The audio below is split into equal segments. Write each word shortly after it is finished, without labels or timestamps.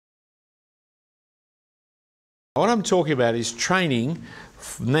What I'm talking about is training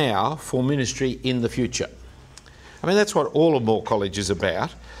now for ministry in the future. I mean, that's what all of Moore College is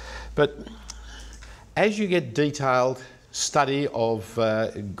about. But as you get detailed study of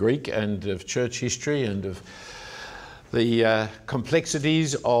Greek and of church history and of the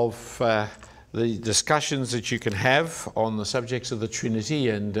complexities of the discussions that you can have on the subjects of the Trinity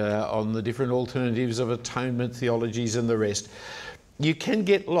and on the different alternatives of atonement theologies and the rest, you can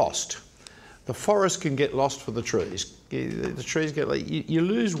get lost. The forest can get lost for the trees. The trees get, you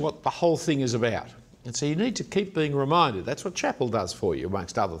lose what the whole thing is about. And so you need to keep being reminded. That's what chapel does for you,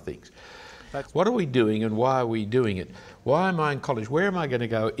 amongst other things. What are we doing and why are we doing it? Why am I in college? Where am I going to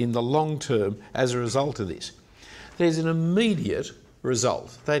go in the long term as a result of this? There's an immediate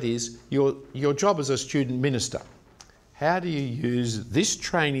result. That is your job as a student minister. How do you use this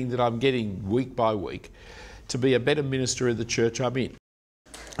training that I'm getting week by week to be a better minister in the church I'm in?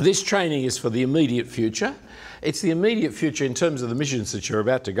 This training is for the immediate future. It's the immediate future in terms of the missions that you're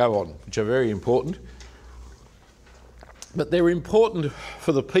about to go on, which are very important. But they're important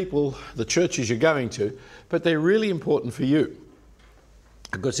for the people, the churches you're going to, but they're really important for you,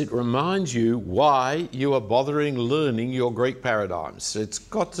 because it reminds you why you are bothering learning your Greek paradigms. It's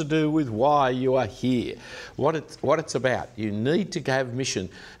got to do with why you are here, what it's about. You need to have mission.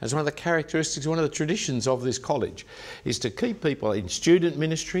 As one of the characteristics, one of the traditions of this college is to keep people in student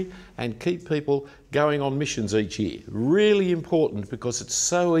ministry and keep people going on missions each year. Really important, because it's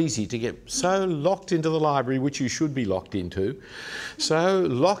so easy to get so locked into the library, which you should be locked into, so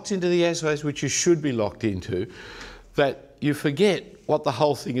locked into the essays, which you should be locked into, that you forget what the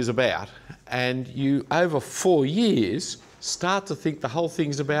whole thing is about, and you, over 4 years, start to think the whole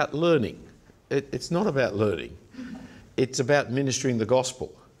thing's about learning. It's not about learning. It's about ministering the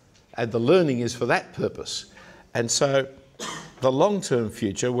gospel, and the learning is for that purpose. And so the long-term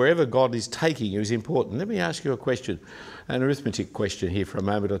future, wherever God is taking you, is important. Let me ask you a question, an arithmetic question here for a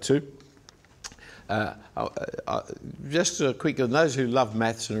moment or two. Just a quick, and those who love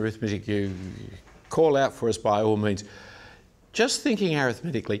maths and arithmetic, you call out for us by all means. Just thinking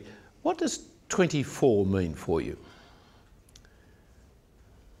arithmetically, what does 24 mean for you?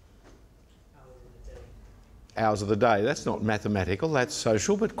 Hours of the day. That's not mathematical, that's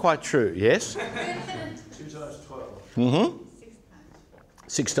social, but quite true, yes? 2 times 12. Mm-hmm.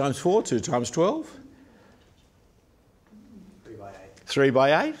 6 times 4, 2 times 12. 3 by 8. 3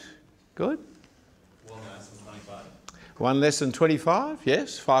 by 8, good. 1 less than 25. 1 less than 25,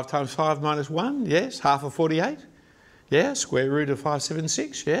 yes. 5 times 5 minus 1, yes. Half of 48. Yeah, square root of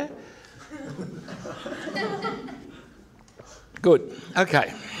 576, yeah? Good,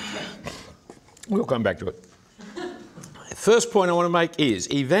 okay. We'll come back to it. First point I want to make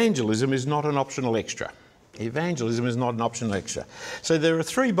is evangelism is not an optional extra. Evangelism is not an optional extra. So there are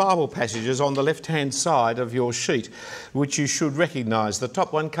 3 Bible passages on the left-hand side of your sheet which you should recognise. The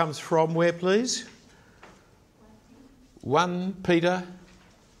top one comes from where, please? 1 Peter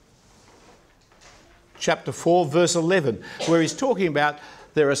chapter 4, verse 11, where he's talking about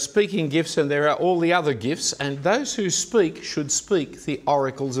there are speaking gifts and there are all the other gifts, and those who speak should speak the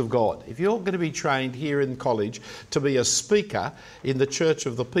oracles of God. If you're going to be trained here in college to be a speaker in the church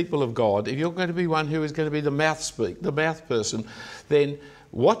of the people of God, if you're going to be one who is going to be the mouth person, then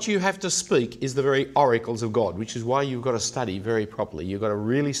what you have to speak is the very oracles of God, which is why you've got to study very properly. You've got to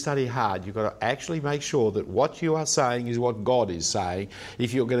really study hard. You've got to actually make sure that what you are saying is what God is saying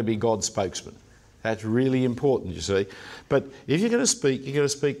if you're going to be God's spokesman. That's really important, you see. But if you're going to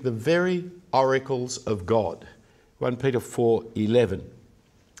speak the very oracles of God. 1 Peter 4:11,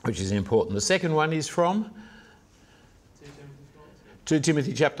 which is important. The second one is from 2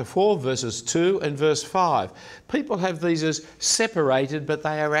 Timothy chapter 4, verses 2 and verse 5. People have these as separated, but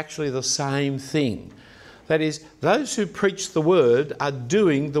they are actually the same thing. That is, those who preach the word are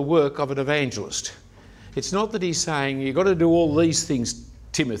doing the work of an evangelist. It's not that he's saying, you've got to do all these things,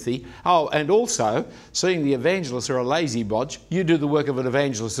 Timothy. Oh, and also, seeing the evangelists are a lazy bunch, you do the work of an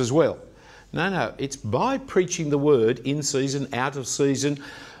evangelist as well. No, it's by preaching the word in season, out of season,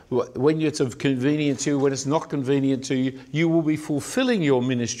 when it's of convenience to you, when it's not convenient to you, you will be fulfilling your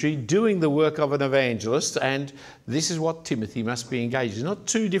ministry, doing the work of an evangelist, and this is what Timothy must be engaged in. Not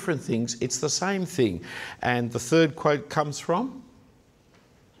 2 different things, it's the same thing. And the third quote comes from?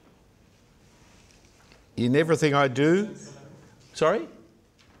 In everything I do. Sorry?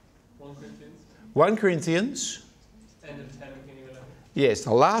 1 Corinthians. End of 10, beginning of 11. Yes,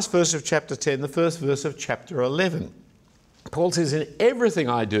 the last verse of chapter 10, the first verse of chapter 11. Paul says, in everything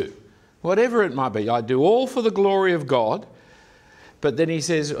I do, whatever it might be, I do all for the glory of God. But then he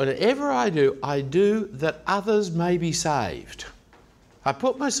says, whatever I do that others may be saved. I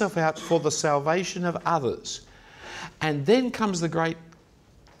put myself out for the salvation of others. And then comes the great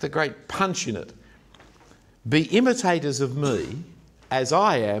punch in it. Be imitators of me as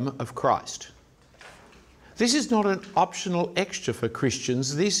I am of Christ. This is not an optional extra for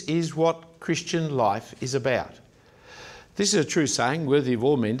Christians. This is what Christian life is about. This is a true saying, worthy of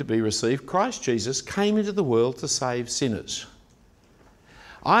all men to be received. Christ Jesus came into the world to save sinners.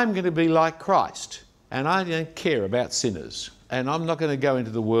 I'm going to be like Christ, and I don't care about sinners, and I'm not going to go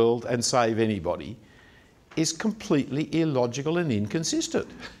into the world and save anybody, is completely illogical and inconsistent.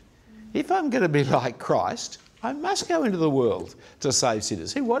 If I'm going to be like Christ, I must go into the world to save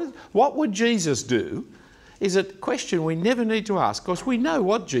sinners. See, what would Jesus do is a question we never need to ask, because we know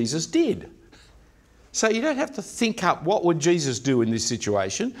what Jesus did. So you don't have to think up what would Jesus do in this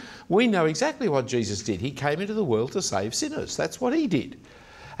situation. We know exactly what Jesus did. He came into the world to save sinners. That's what he did.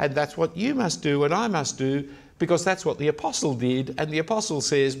 And that's what you must do and I must do, because that's what the apostle did. And the apostle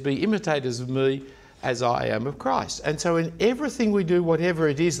says, be imitators of me as I am of Christ. And so in everything we do, whatever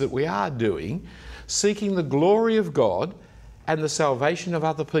it is that we are doing, seeking the glory of God and the salvation of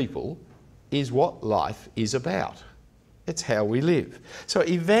other people is what life is about. It's how we live. So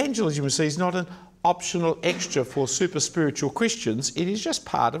evangelism, you see, is not an optional extra for super spiritual Christians. It is just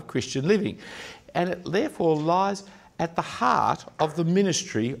part of Christian living. And it therefore lies at the heart of the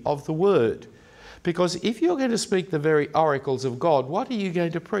ministry of the word. Because if you're going to speak the very oracles of God, what are you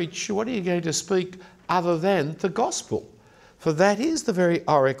going to preach? What are you going to speak other than the gospel? For that is the very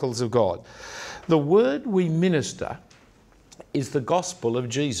oracles of God. The word we minister is the gospel of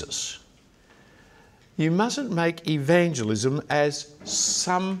Jesus. You mustn't make evangelism as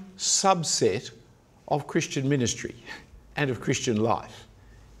some subset of Christian ministry and of Christian life.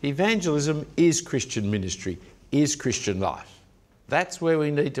 Evangelism is Christian ministry, is Christian life. That's where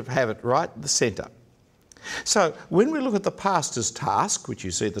we need to have it right at the centre. So when we look at the pastor's task, which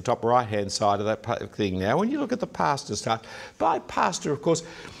you see at the top right-hand side of that thing now, when you look at the pastor's task, by pastor, of course,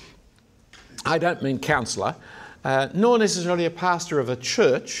 I don't mean counsellor, nor necessarily a pastor of a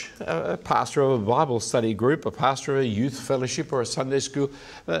church, a pastor of a Bible study group, a pastor of a youth fellowship or a Sunday school.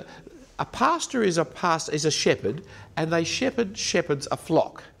 A pastor is a shepherd, and they shepherds a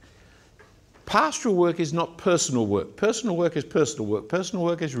flock. Pastoral work is not personal work. Personal work is personal work. Personal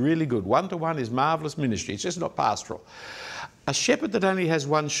work is really good. One-to-one is marvellous ministry. It's just not pastoral. A shepherd that only has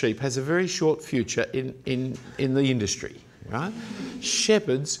one sheep has a very short future in the industry. Right?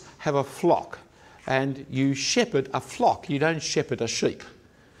 Shepherds have a flock, and you shepherd a flock. You don't shepherd a sheep.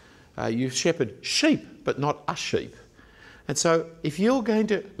 You shepherd sheep, but not a sheep. And so if you're going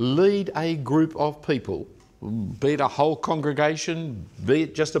to lead a group of people, be it a whole congregation, be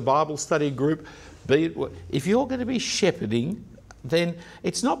it just a Bible study group, if you're going to be shepherding, then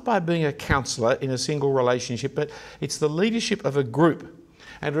it's not by being a counsellor in a single relationship, but it's the leadership of a group.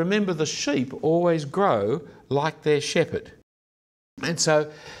 And remember, the sheep always grow like their shepherd. And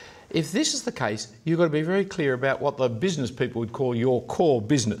so if this is the case, you've got to be very clear about what the business people would call your core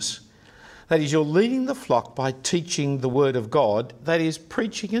business. That is, you're leading the flock by teaching the Word of God, that is,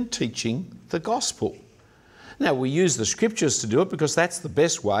 preaching and teaching the gospel. Now, we use the scriptures to do it because that's the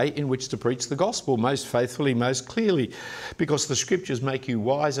best way in which to preach the gospel, most faithfully, most clearly, because the scriptures make you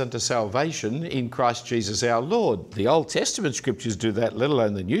wise unto salvation in Christ Jesus our Lord. The Old Testament scriptures do that, let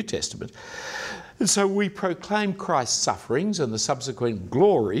alone the New Testament. And so we proclaim Christ's sufferings and the subsequent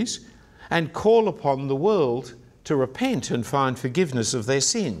glories and call upon the world to repent and find forgiveness of their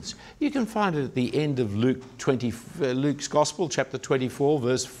sins. You can find it at the end of Luke's Gospel, chapter 24,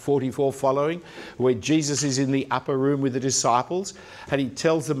 verse 44 following, where Jesus is in the upper room with the disciples and he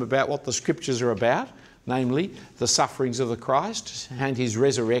tells them about what the scriptures are about, namely the sufferings of the Christ and his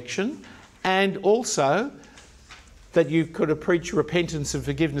resurrection, and also that you could preach repentance and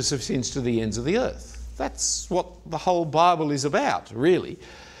forgiveness of sins to the ends of the earth. That's what the whole Bible is about, really.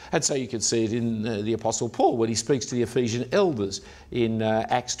 And so you can see it in the Apostle Paul when he speaks to the Ephesian elders in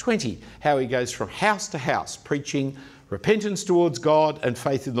Acts 20, how he goes from house to house preaching repentance towards God and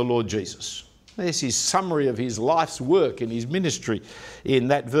faith in the Lord Jesus. There's his summary of his life's work and his ministry in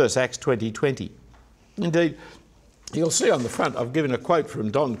that verse, Acts 20:20. Indeed, you'll see on the front, I've given a quote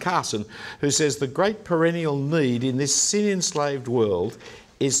from Don Carson, who says, the great perennial need in this sin-enslaved world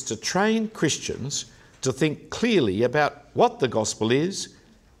is to train Christians to think clearly about what the gospel is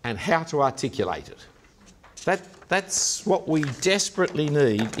and how to articulate it. That's what we desperately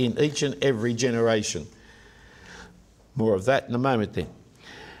need in each and every generation. More of that in a moment then.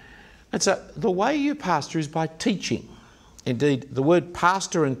 And so the way you pastor is by teaching. Indeed, the word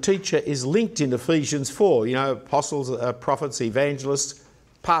pastor and teacher is linked in Ephesians 4. You know, apostles, prophets, evangelists,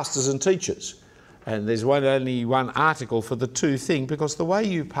 pastors and teachers. And there's only one article for the two thing, because the way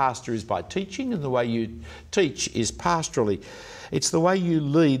you pastor is by teaching, and the way you teach is pastorally. It's the way you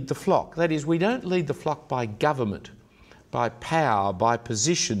lead the flock. That is, we don't lead the flock by government, by power, by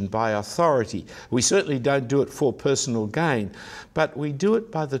position, by authority. We certainly don't do it for personal gain, but we do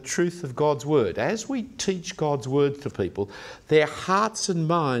it by the truth of God's word. As we teach God's word to people, their hearts and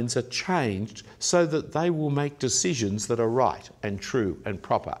minds are changed so that they will make decisions that are right and true and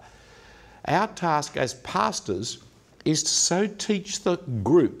proper. Our task as pastors is to so teach the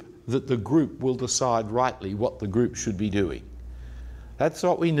group that the group will decide rightly what the group should be doing. That's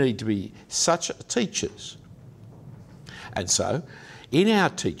what we need to be, such teachers. And so, in our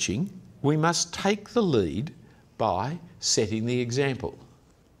teaching, we must take the lead by setting the example.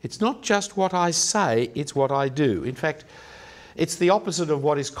 It's not just what I say, it's what I do. In fact, it's the opposite of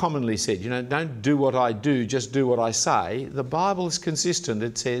what is commonly said. You know, don't do what I do, just do what I say. The Bible is consistent.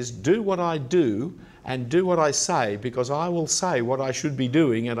 It says, do what I do and do what I say, because I will say what I should be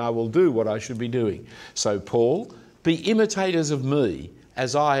doing and I will do what I should be doing. So Paul, be imitators of me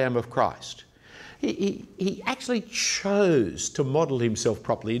as I am of Christ. He actually chose to model himself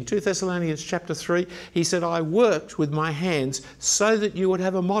properly. In 2 Thessalonians chapter 3, he said, I worked with my hands so that you would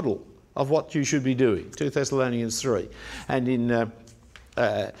have a model of what you should be doing. 2 Thessalonians 3. And in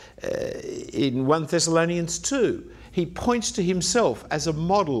 1 Thessalonians 2, he points to himself as a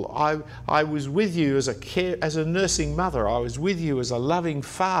model. I was with you as a nursing mother. I was with you as a loving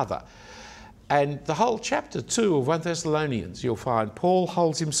father. And the whole chapter 2 of 1 Thessalonians, you'll find Paul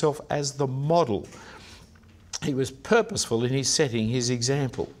holds himself as the model. He was purposeful in his setting his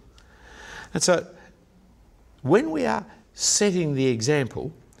example. And so when we are setting the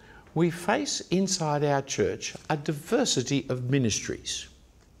example, we face inside our church a diversity of ministries.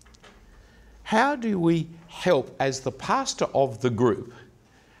 How do we help, as the pastor of the group,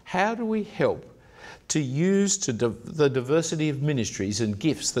 how do we help to use the diversity of ministries and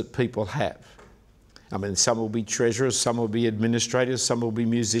gifts that people have? I mean, some will be treasurers, some will be administrators, some will be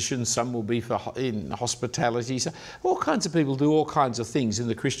musicians, some will be in hospitality. So all kinds of people do all kinds of things in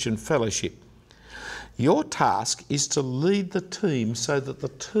the Christian fellowship. Your task is to lead the team so that the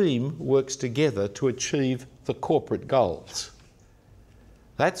team works together to achieve the corporate goals.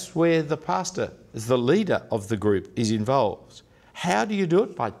 That's where the pastor, as the leader of the group, is involved. How do you do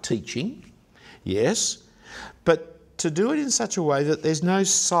it? By teaching, yes, but to do it in such a way that there's no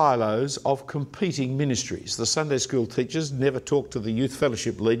silos of competing ministries. The Sunday school teachers never talk to the youth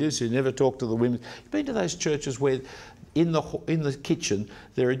fellowship leaders, who never talk to the women. You've been to those churches where in the kitchen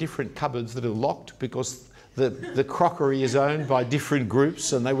there are different cupboards that are locked because the crockery is owned by different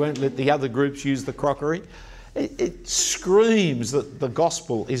groups and they won't let the other groups use the crockery. It screams that the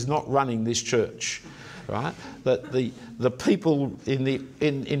gospel is not running this church, right? That the people in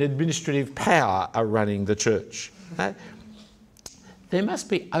administrative power are running the church. There must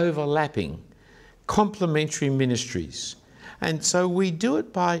be overlapping, complementary ministries. And so we do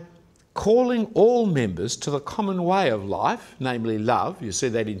it by calling all members to the common way of life, namely love. You see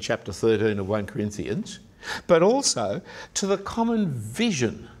that in chapter 13 of 1 Corinthians. But also to the common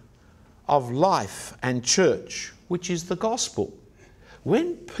vision of life and church, which is the gospel.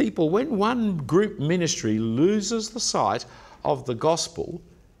 When one group ministry loses the sight of the gospel,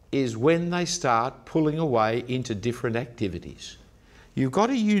 is when they start pulling away into different activities. You've got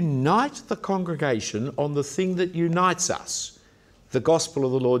to unite the congregation on the thing that unites us, the gospel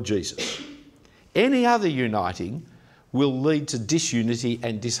of the Lord Jesus. Any other uniting will lead to disunity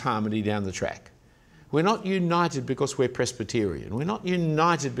and disharmony down the track. We're not united because we're Presbyterian. We're not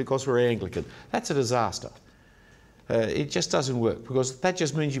united because we're Anglican. That's a disaster. It just doesn't work, because that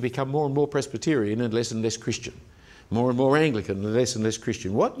just means you become more and more Presbyterian and less Christian. More and more Anglican and less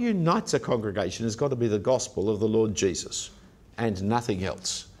Christian. What unites a congregation has got to be the gospel of the Lord Jesus and nothing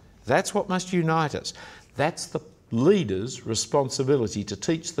else. That's what must unite us. That's the leader's responsibility, to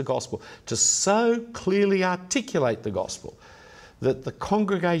teach the gospel, to so clearly articulate the gospel that the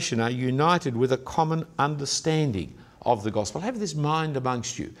congregation are united with a common understanding of the gospel. Have this mind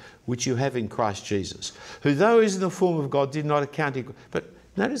amongst you, which you have in Christ Jesus, who though he is in the form of God did not account it. But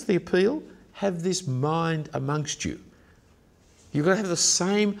notice the appeal. Have this mind amongst you. You've got to have the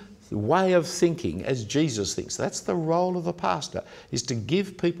same way of thinking as Jesus thinks. That's the role of the pastor, is to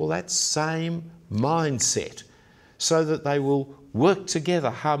give people that same mindset so that they will work together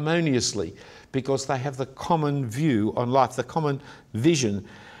harmoniously because they have the common view on life, the common vision.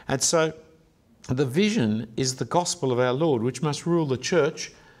 And so the vision is the gospel of our Lord, which must rule the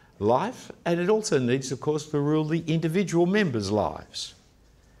church life, and it also needs, of course, to rule the individual members' lives.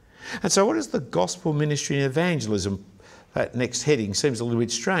 And so what is the gospel ministry and evangelism? That next heading seems a little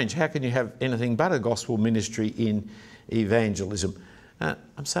bit strange. How can you have anything but a gospel ministry in evangelism?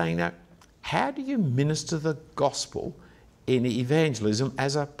 I'm saying now, how do you minister the gospel in evangelism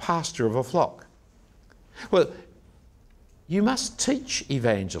as a pastor of a flock? Well, you must teach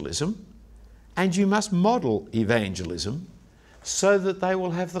evangelism and you must model evangelism so that they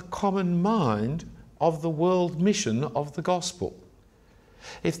will have the common mind of the world mission of the gospel.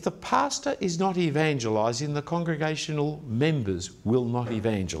 If the pastor is not evangelising, the congregational members will not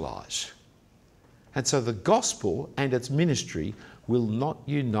evangelise. And so the gospel and its ministry will not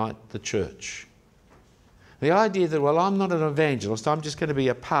unite the church. The idea that, well, I'm not an evangelist, I'm just going to be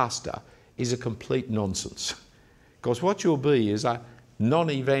a pastor, is a complete nonsense. Because what you'll be is a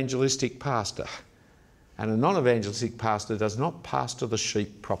non-evangelistic pastor. And a non-evangelistic pastor does not pastor the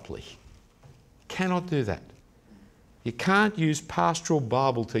sheep properly. Cannot do that. You can't use pastoral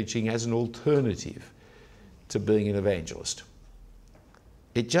Bible teaching as an alternative to being an evangelist.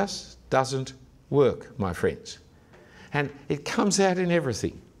 It just doesn't work, my friends. And it comes out in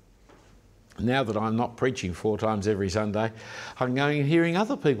everything. Now that I'm not preaching 4 times every Sunday, I'm going and hearing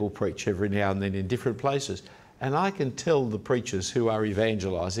other people preach every now and then in different places. And I can tell the preachers who are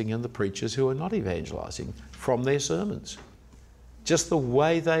evangelising and the preachers who are not evangelising from their sermons. Just the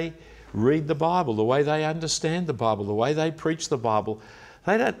way they read the Bible, the way they understand the Bible, the way they preach the Bible.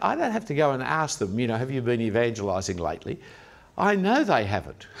 I don't have to go and ask them, you know, have you been evangelising lately? I know they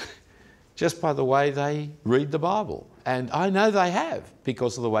haven't, just by the way they read the Bible. And I know they have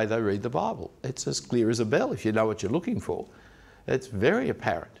because of the way they read the Bible. It's as clear as a bell if you know what you're looking for. It's very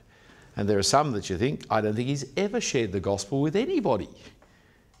apparent. And there are some that you think, I don't think he's ever shared the gospel with anybody,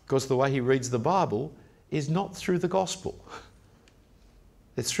 because the way he reads the Bible is not through the gospel.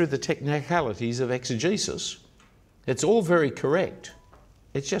 It's through the technicalities of exegesis. It's all very correct.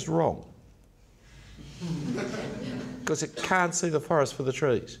 It's just wrong. Because it can't see the forest for the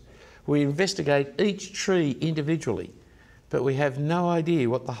trees. We investigate each tree individually, but we have no idea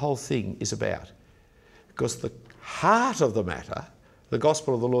what the whole thing is about. Because the heart of the matter, the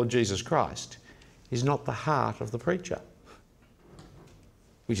gospel of the Lord Jesus Christ, is not the heart of the preacher,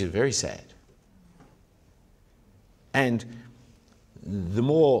 which is very sad. And the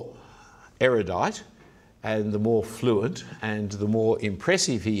more erudite and the more fluent and the more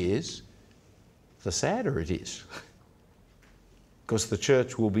impressive he is, the sadder it is. Because the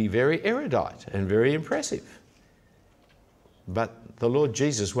church will be very erudite and very impressive. But the Lord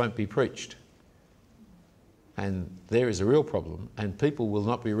Jesus won't be preached. And there is a real problem, and people will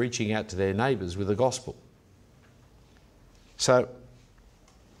not be reaching out to their neighbours with the gospel. So,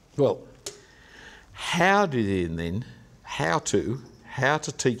 well, how to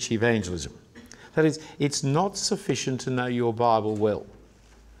teach evangelism? That is, it's not sufficient to know your Bible well.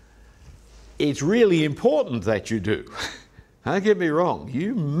 It's really important that you do. Don't get me wrong.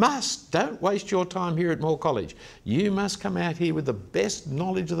 You must, don't waste your time here at Moore College. You must come out here with the best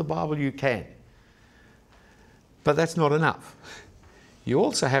knowledge of the Bible you can. But that's not enough. You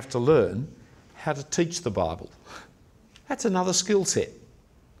also have to learn how to teach the Bible. That's another skill set.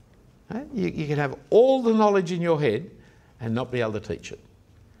 You can have all the knowledge in your head and not be able to teach it.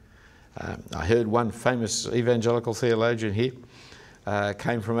 I heard one famous evangelical theologian here,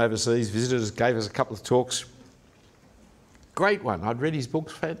 came from overseas, visited us, gave us a couple of talks. Great one. I'd read his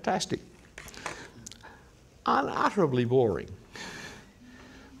books, fantastic. Unutterably boring.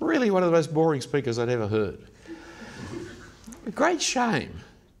 Really one of the most boring speakers I'd ever heard. A great shame,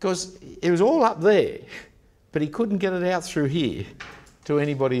 because it was all up there, but he couldn't get it out through here to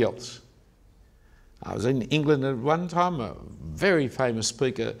anybody else. I was in England at one time, a very famous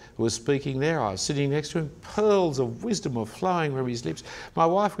speaker was speaking there. I was sitting next to him, pearls of wisdom were flowing from his lips. My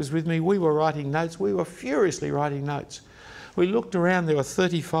wife was with me, we were writing notes, we were furiously writing notes. We looked around, there were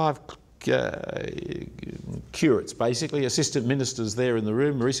 35 curates, basically, assistant ministers there in the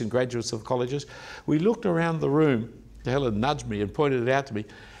room, recent graduates of colleges. We looked around the room, Helen nudged me and pointed it out to me.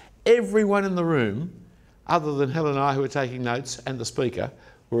 Everyone in the room, other than Helen and I who were taking notes and the speaker,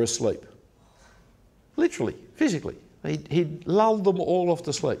 were asleep. Literally, physically. He'd lulled them all off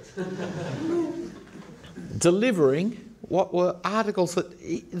to sleep. Delivering what were articles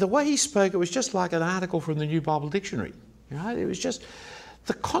that, the way he spoke, it was just like an article from the New Bible Dictionary. You know, it was just,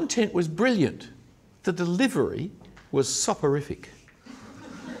 the content was brilliant. The delivery was soporific.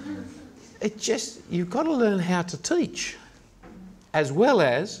 It just, you've got to learn how to teach, as well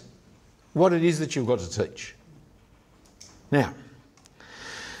as what it is that you've got to teach. Now,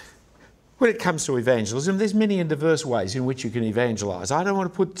 When it comes to evangelism, there's many and diverse ways in which you can evangelise. I don't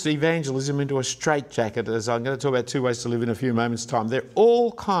want to put evangelism into a straitjacket, as I'm going to talk about 2 ways to live in a few moments' time. There are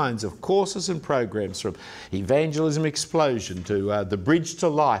all kinds of courses and programs, from Evangelism Explosion to the Bridge to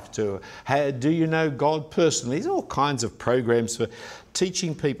Life to how do you know God personally. There's all kinds of programs for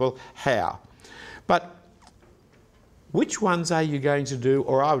teaching people how. But which ones are you going to do,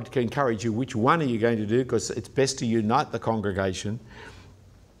 or I would encourage you, which one are you going to do, because it's best to unite the congregation.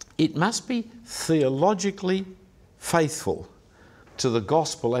 It must be theologically faithful to the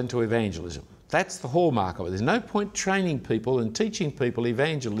gospel and to evangelism. That's the hallmark of it. There's no point training people and teaching people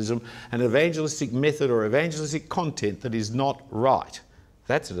evangelism, an evangelistic method or evangelistic content that is not right.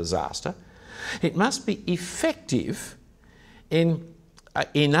 That's a disaster. It must be effective in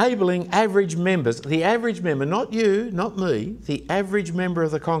enabling average members, the average member, not you, not me, the average member of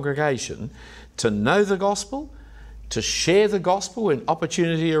the congregation, to know the gospel, to share the gospel when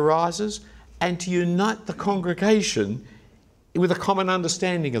opportunity arises, and to unite the congregation with a common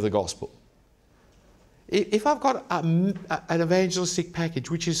understanding of the gospel. If I've got an evangelistic package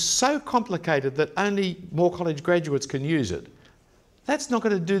which is so complicated that only Moore College graduates can use it, that's not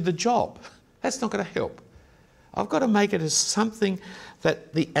going to do the job. That's not going to help. I've got to make it as something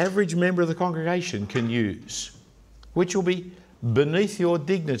that the average member of the congregation can use, which will be beneath your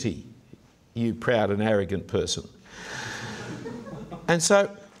dignity, you proud and arrogant person. And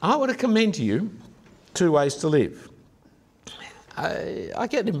so I want to commend to you 2 ways to live. I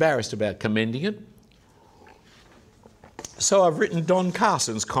get embarrassed about commending it, so I've written Don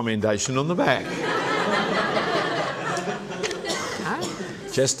Carson's commendation on the back.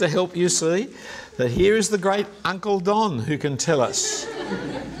 Just to help you see that here is the great Uncle Don who can tell us.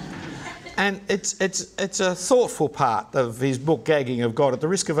 And it's a thoughtful part of his book, Gagging of God. At the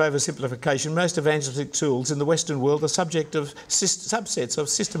risk of oversimplification, most evangelistic tools in the Western world are subject of subsets of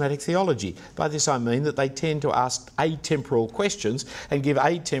systematic theology. By this I mean that they tend to ask atemporal questions and give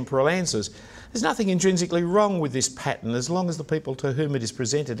atemporal answers. There's nothing intrinsically wrong with this pattern as long as the people to whom it is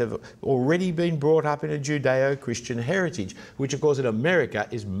presented have already been brought up in a Judeo-Christian heritage, which of course in America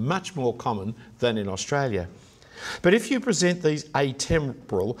is much more common than in Australia. But if you present these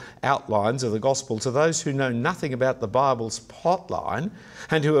atemporal outlines of the gospel to those who know nothing about the Bible's plotline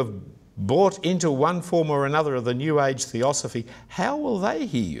and who have bought into one form or another of the New Age theosophy, how will they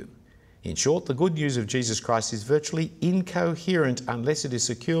hear you? In short, the good news of Jesus Christ is virtually incoherent unless it is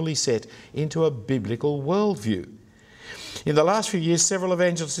securely set into a biblical worldview. In the last few years, several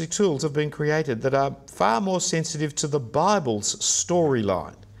evangelistic tools have been created that are far more sensitive to the Bible's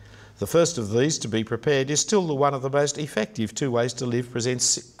storyline. The first of these, to be prepared, is still the one of the most effective 2 ways to live,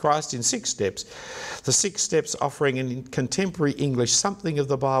 presents Christ in 6 steps. The 6 steps offering in contemporary English something of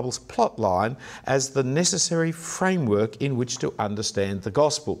the Bible's plot line as the necessary framework in which to understand the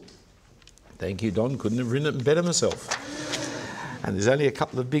gospel. Thank you, Don. Couldn't have written it better myself. And there's only a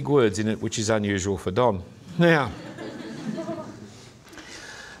couple of big words in it, which is unusual for Don. Now,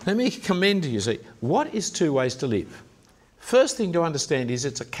 let me commend to you, see, what is 2 ways to live? First thing to understand is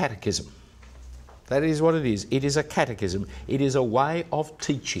it's a catechism. That is what it is. It is a catechism. It is a way of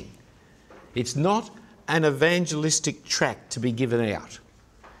teaching. It's not an evangelistic tract to be given out.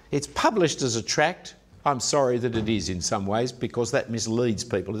 It's published as a tract. I'm sorry that it is in some ways, because that misleads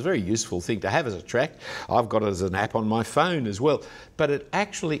people. It's a very useful thing to have as a tract. I've got it as an app on my phone as well. But it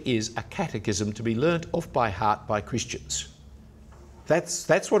actually is a catechism to be learnt off by heart by Christians.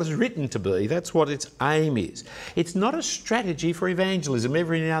 That's what it's written to be. That's what its aim is. It's not a strategy for evangelism.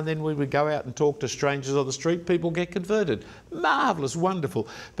 Every now and then we would go out and talk to strangers on the street, people get converted. Marvellous, wonderful.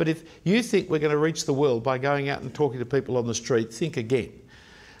 But if you think we're going to reach the world by going out and talking to people on the street, think again.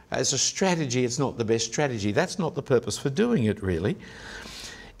 As a strategy, it's not the best strategy. That's not the purpose for doing it, really.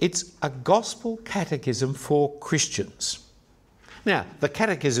 It's a gospel catechism for Christians. Now, the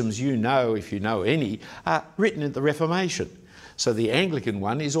catechisms you know, if you know any, are written in the Reformation. So the Anglican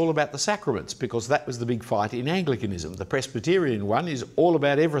one is all about the sacraments, because that was the big fight in Anglicanism. The Presbyterian one is all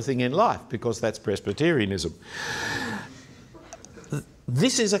about everything in life, because that's Presbyterianism.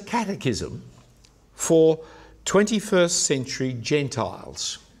 This is a catechism for 21st century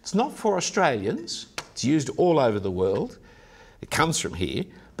Gentiles. It's not for Australians. It's used all over the world. It comes from here,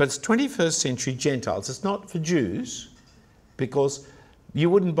 but it's 21st century Gentiles. It's not for Jews, because you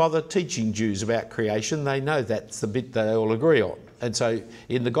wouldn't bother teaching Jews about creation. They know that's the bit they all agree on. And so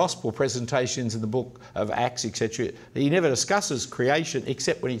in the gospel presentations in the book of Acts, etc., he never discusses creation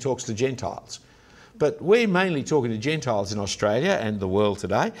except when he talks to Gentiles. But we're mainly talking to Gentiles in Australia and the world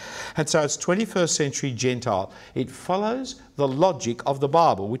today. And so it's 21st century Gentile. It follows the logic of the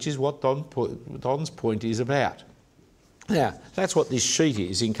Bible, which is what Don's point is about. Now, that's what this sheet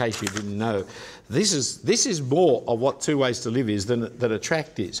is, in case you didn't know. This is more of what Two Ways to Live is than a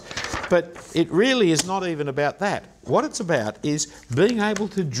tract is. But it really is not even about that. What it's about is being able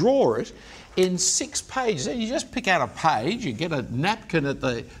to draw it in 6 pages. And you just pick out a page, you get a napkin at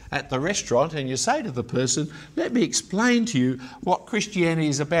the restaurant, and you say to the person, let me explain to you what Christianity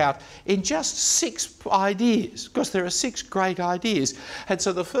is about in just 6 ideas, because there are 6 great ideas. And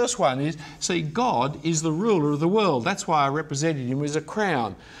so the first one is, see, God is the ruler of the world. That's why I represented him as a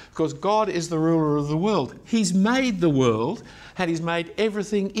crown, because God is the ruler of the world. He's made the world, and he's made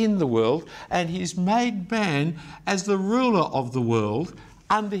everything in the world, and he's made man as the ruler of the world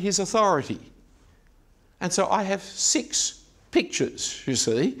under his authority. And so I have 6 pictures, you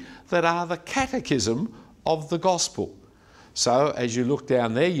see, that are the catechism of the gospel. So as you look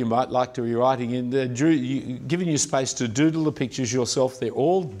down there, you might like to be writing in there, giving you space to doodle the pictures yourself. They're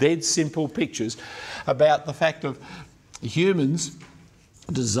all dead simple pictures about the fact of humans'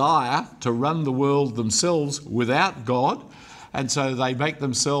 desire to run the world themselves without God. And so they make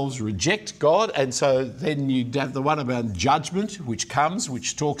themselves reject God. And so then you have the one about judgment, which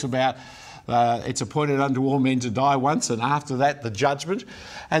talks about it's appointed unto all men to die once, and after that the judgment.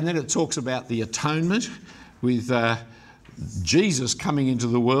 And then it talks about the atonement with Jesus coming into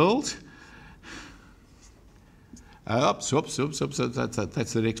the world. Oops,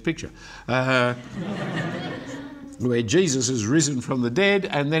 that's the next picture. Where Jesus is risen from the dead,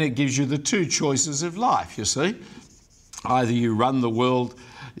 and then it gives you the 2 choices of life, you see. Either you run the world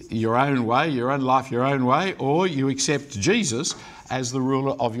your own way, your own life your own way, or you accept Jesus as the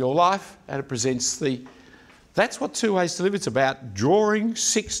ruler of your life, and it presents that's what Two Ways to Live. It's about drawing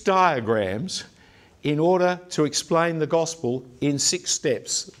 6 diagrams in order to explain the gospel in 6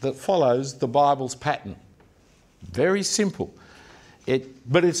 steps that follows the Bible's pattern. Very simple.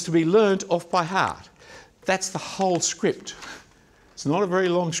 But it's to be learnt off by heart. That's the whole script. It's not a very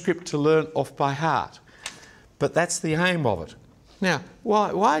long script to learn off by heart. But that's the aim of it. Now,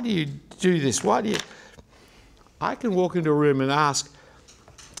 why do you do this? I can walk into a room and ask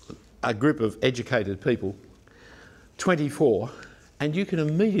a group of educated people, 24, and you can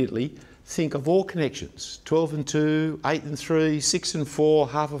immediately think of all connections. 12 and 2, 8 and 3, 6 and 4,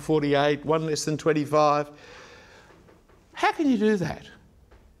 half of 48, 1 less than 25. How can you do that?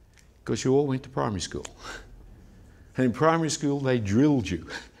 Because you all went to primary school. And in primary school, they drilled you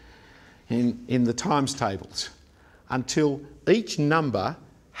in the times tables until each number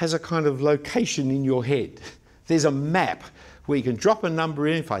has a kind of location in your head. There's a map where you can drop a number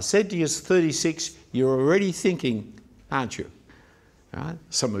in. If I said to you it's 36, you're already thinking, aren't you? Right?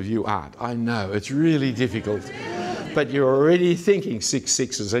 Some of you aren't. I know, it's really difficult. But you're already thinking 6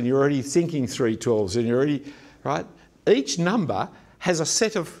 6s, and you're already thinking 3 12s, and you're already, right? Each number has a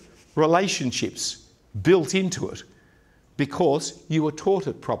set of relationships built into it because you were taught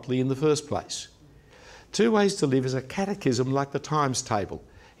it properly in the first place. Two Ways to Live is a catechism like the times table.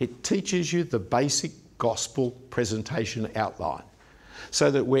 It teaches you the basic gospel presentation outline, so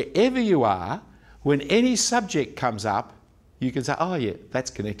that wherever you are, when any subject comes up, you can say, oh yeah,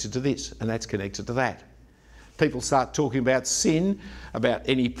 that's connected to this and that's connected to that. People start talking about sin, about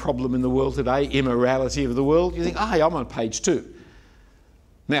any problem in the world today, immorality of the world. You think, oh, hey, I'm on page 2.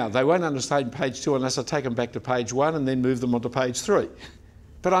 Now, they won't understand page 2 unless I take them back to page 1 and then move them on to page 3.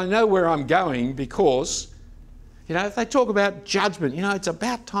 But I know where I'm going because, you know, if they talk about judgment, you know, it's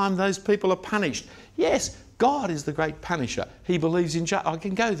about time those people are punished. Yes, God is the great punisher. He believes in judgment. I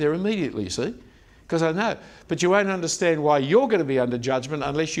can go there immediately, you see, because I know. But you won't understand why you're going to be under judgment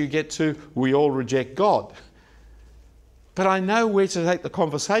unless you get to, we all reject God. But I know where to take the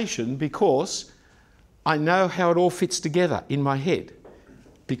conversation because I know how it all fits together in my head,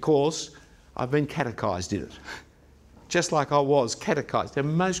 because I've been catechised in it. Just like I was catechised.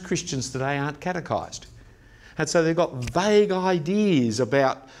 And most Christians today aren't catechised. And so they've got vague ideas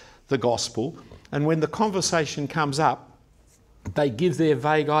about the gospel, and when the conversation comes up, they give their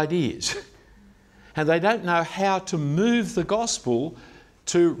vague ideas. And they don't know how to move the gospel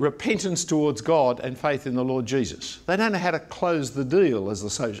to repentance towards God and faith in the Lord Jesus. They don't know how to close the deal, as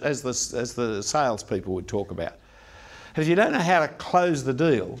the salespeople would talk about. And if you don't know how to close the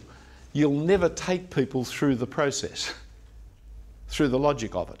deal, you'll never take people through the process, through the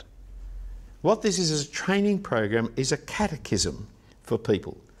logic of it. What this is a training program is a catechism for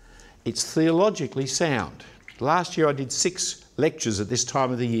people. It's theologically sound. Last year I did 6 lectures at this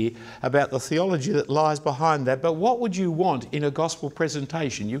time of the year about the theology that lies behind that. But what would you want in a gospel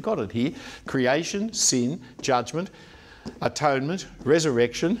presentation? You've got it here. Creation, sin, judgment, atonement,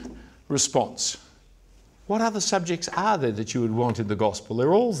 resurrection, response. What other subjects are there that you would want in the gospel?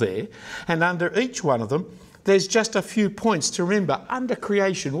 They're all there. And under each one of them, there's just a few points to remember. Under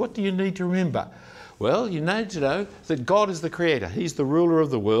creation, what do you need to remember? Well, you need to know that God is the creator. He's the ruler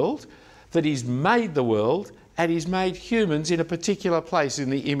of the world, that he's made the world, and he's made humans in a particular place in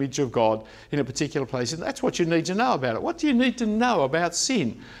the image of God, in a particular place. And that's what you need to know about it. What do you need to know about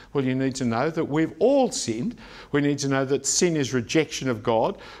sin? Well, you need to know that we've all sinned. We need to know that sin is rejection of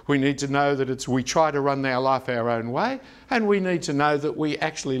God. We need to know that we try to run our life our own way. And we need to know that we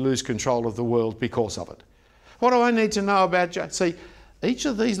actually lose control of the world because of it. What do I need to know about... See, each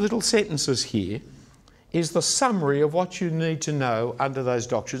of these little sentences here is the summary of what you need to know under those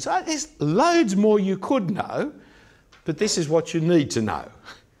doctrines. There's loads more you could know, but this is what you need to know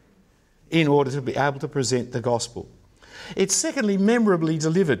in order to be able to present the gospel. It's secondly, memorably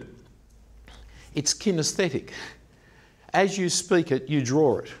delivered. It's kinesthetic. As you speak it, you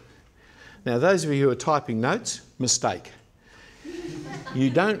draw it. Now, those of you who are typing notes, mistake. You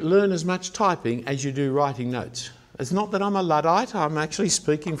don't learn as much typing as you do writing notes. It's not that I'm a Luddite. I'm actually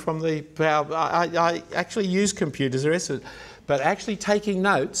speaking from the power. I actually use computers, but actually taking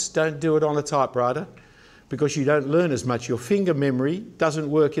notes, don't do it on a typewriter because you don't learn as much. Your finger memory doesn't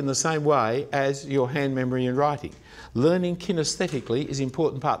work in the same way as your hand memory in writing. Learning kinesthetically is an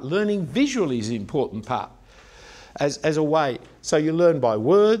important part. Learning visually is an important part as a way. So you learn by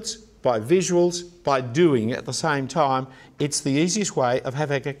words, by visuals, by doing at the same time. It's the easiest way of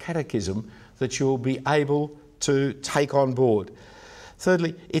having a catechism that you'll be able to take on board.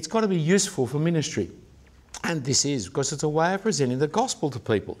 Thirdly, it's got to be useful for ministry. And this is because it's a way of presenting the gospel to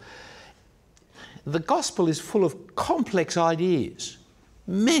people. The gospel is full of complex ideas.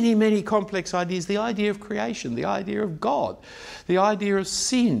 Many, many complex ideas. The idea of creation, the idea of God, the idea of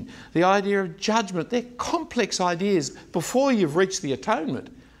sin, the idea of judgment. They're complex ideas before you've reached the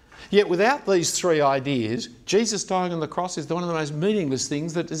atonement. Yet without these three ideas, Jesus dying on the cross is one of the most meaningless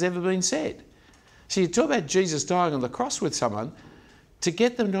things that has ever been said. So you talk about Jesus dying on the cross with someone, to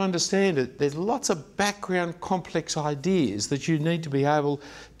get them to understand it, there's lots of background complex ideas that you need to be able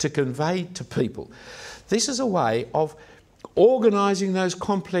to convey to people. This is a way of organising those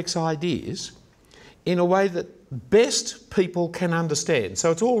complex ideas in a way that best people can understand.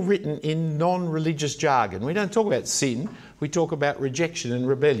 So it's all written in non-religious jargon. We don't talk about sin, we talk about rejection and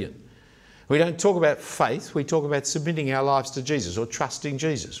rebellion. We don't talk about faith, we talk about submitting our lives to Jesus or trusting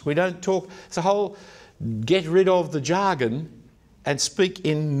Jesus. We don't talk, it's a whole get rid of the jargon and speak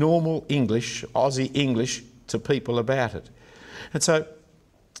in normal English, Aussie English, to people about it. And so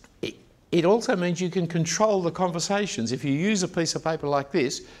it also means you can control the conversations. If you use a piece of paper like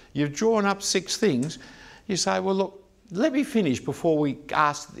this, you've drawn up 6 things, you say, well, look, let me finish before we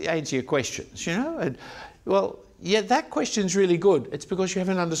answer your questions, you know? And, well, yeah, that question's really good. It's because you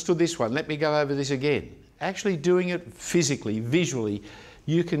haven't understood this one. Let me go over this again. Actually doing it physically, visually,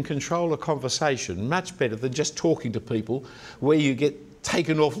 you can control a conversation much better than just talking to people where you get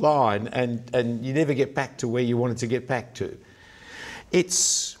taken offline and you never get back to where you wanted to get back to.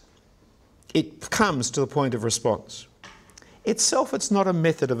 It comes to the point of response. Itself, it's not a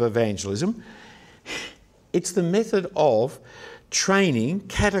method of evangelism. It's the method of training,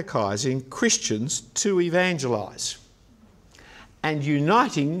 catechising Christians to evangelise and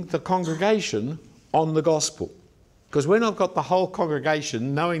uniting the congregation on the gospel. Because when I've got the whole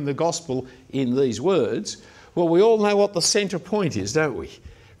congregation knowing the gospel in these words, well, we all know what the centre point is, don't we?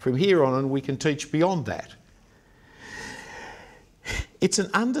 From here on, we can teach beyond that. It's an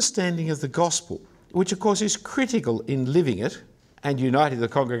understanding of the gospel, which of course is critical in living it and uniting the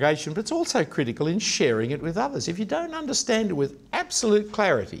congregation, but it's also critical in sharing it with others. If you don't understand it with absolute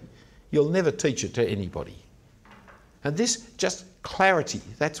clarity, you'll never teach it to anybody. And this, just clarity,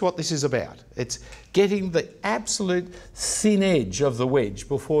 that's what this is about. It's getting the absolute thin edge of the wedge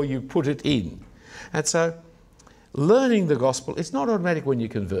before you put it in. And so, learning the gospel, it's not automatic when you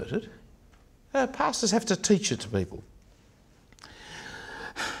convert it. Pastors have to teach it to people.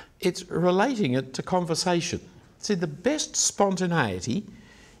 It's relating it to conversation. See, the best spontaneity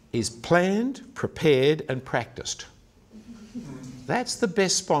is planned, prepared and practiced. That's the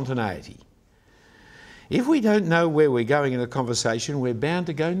best spontaneity. If we don't know where we're going in a conversation, we're bound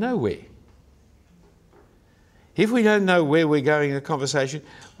to go nowhere. If we don't know where we're going in a conversation,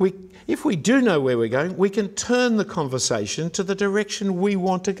 if we do know where we're going, we can turn the conversation to the direction we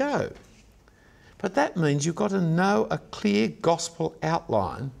want to go. But that means you've got to know a clear gospel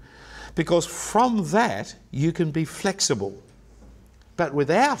outline, because from that you can be flexible. But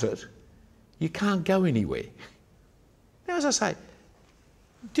without it, you can't go anywhere. Now, as I say,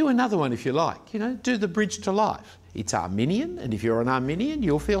 do another one if you like, you know, do the Bridge to Life. It's Arminian, and if you're an Arminian,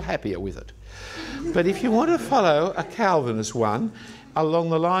 you'll feel happier with it. But if you want to follow a Calvinist one along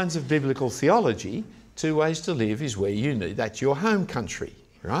the lines of biblical theology, 2 ways to live is where you need. That's your home country,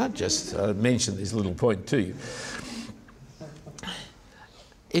 right? Just mention this little point to you.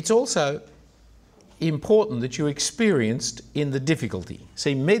 It's also important that you experienced in the difficulty.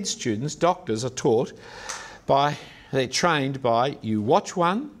 See, med students, doctors are taught by, they're trained by, you watch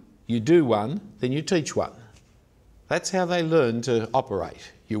one, you do one, then you teach one. That's how they learn to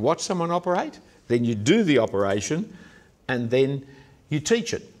operate. You watch someone operate, then you do the operation, and then you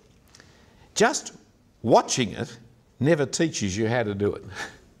teach it. Just watching it never teaches you how to do it.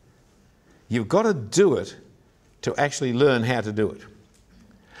 You've got to do it to actually learn how to do it.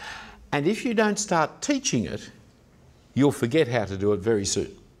 And if you don't start teaching it, you'll forget how to do it very soon.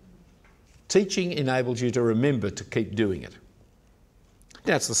 Teaching enables you to remember to keep doing it.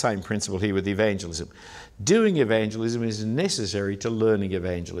 That's the same principle here with evangelism. Doing evangelism is necessary to learning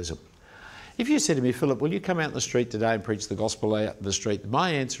evangelism. If you said to me, Philip, will you come out in the street today and preach the gospel out in the street? My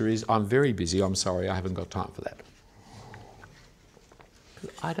answer is, I'm very busy, I'm sorry, I haven't got time for that.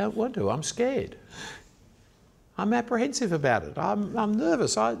 I don't want to, I'm scared. I'm apprehensive about it. I'm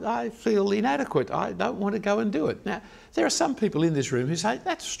nervous. I feel inadequate. I don't want to go and do it. Now, there are some people in this room who say,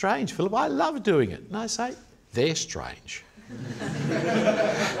 that's strange, Philip. I love doing it. And I say, they're strange.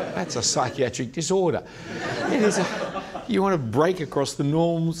 That's a psychiatric disorder. It is you want to break across the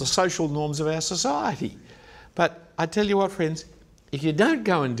norms, the social norms of our society. But I tell you what, friends, if you don't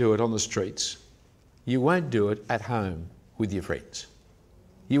go and do it on the streets, you won't do it at home with your friends.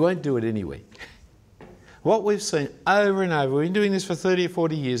 You won't do it anywhere. What we've seen over and over, we've been doing this for 30 or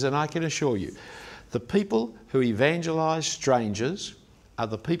 40 years, and I can assure you, the people who evangelise strangers are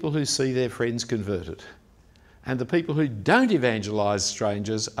the people who see their friends converted. And the people who don't evangelise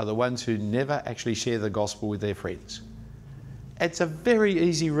strangers are the ones who never actually share the gospel with their friends. It's a very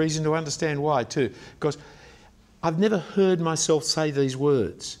easy reason to understand why too, because I've never heard myself say these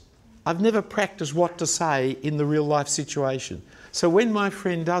words. I've never practiced what to say in the real life situation. So when my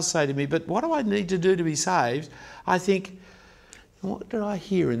friend does say to me, but what do I need to do to be saved? I think, what did I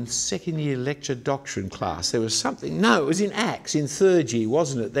hear in second year lecture doctrine class? There was something, no, it was in Acts in third year,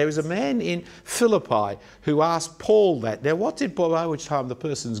 wasn't it? There was a man in Philippi who asked Paul that. Now what did Paul, by which time the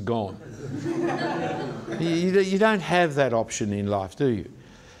person's gone? You don't have that option in life, do you?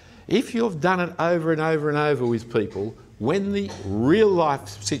 If you've done it over and over and over with people, when the real life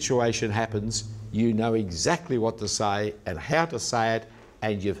situation happens, you know exactly what to say and how to say it,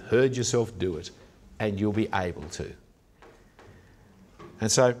 and you've heard yourself do it, and you'll be able to.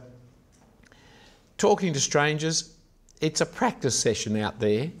 And so, talking to strangers, it's a practice session out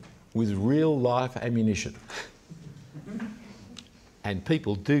there with real life ammunition. And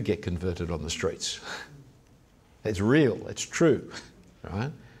people do get converted on the streets. It's real, it's true,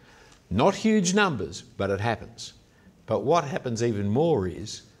 right? Not huge numbers, but it happens. But what happens even more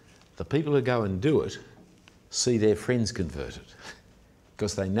is the people who go and do it see their friends converted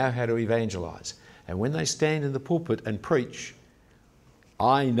because they know how to evangelise. And when they stand in the pulpit and preach,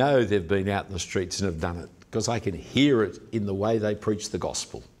 I know they've been out in the streets and have done it because I can hear it in the way they preach the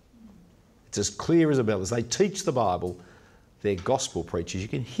gospel. It's as clear as a bell. As they teach the Bible, they're gospel preachers. You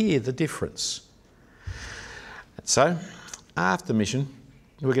can hear the difference. So, after mission,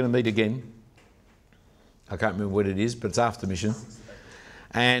 we're going to meet again. I can't remember what it is, but it's after mission.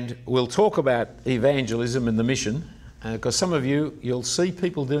 And we'll talk about evangelism and the mission, because some of you, you'll see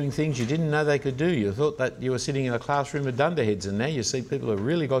people doing things you didn't know they could do. You thought that you were sitting in a classroom of dunderheads, and now you see people who've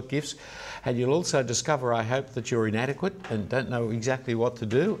really got gifts. And you'll also discover, I hope, that you're inadequate and don't know exactly what to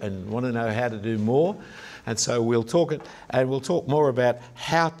do and want to know how to do more. And so we'll talk more about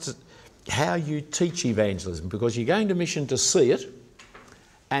how you teach evangelism, because you're going to mission to see it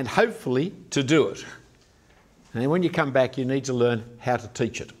and hopefully to do it. And then when you come back, you need to learn how to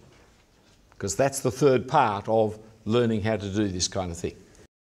teach it, because that's the third part of learning how to do this kind of thing.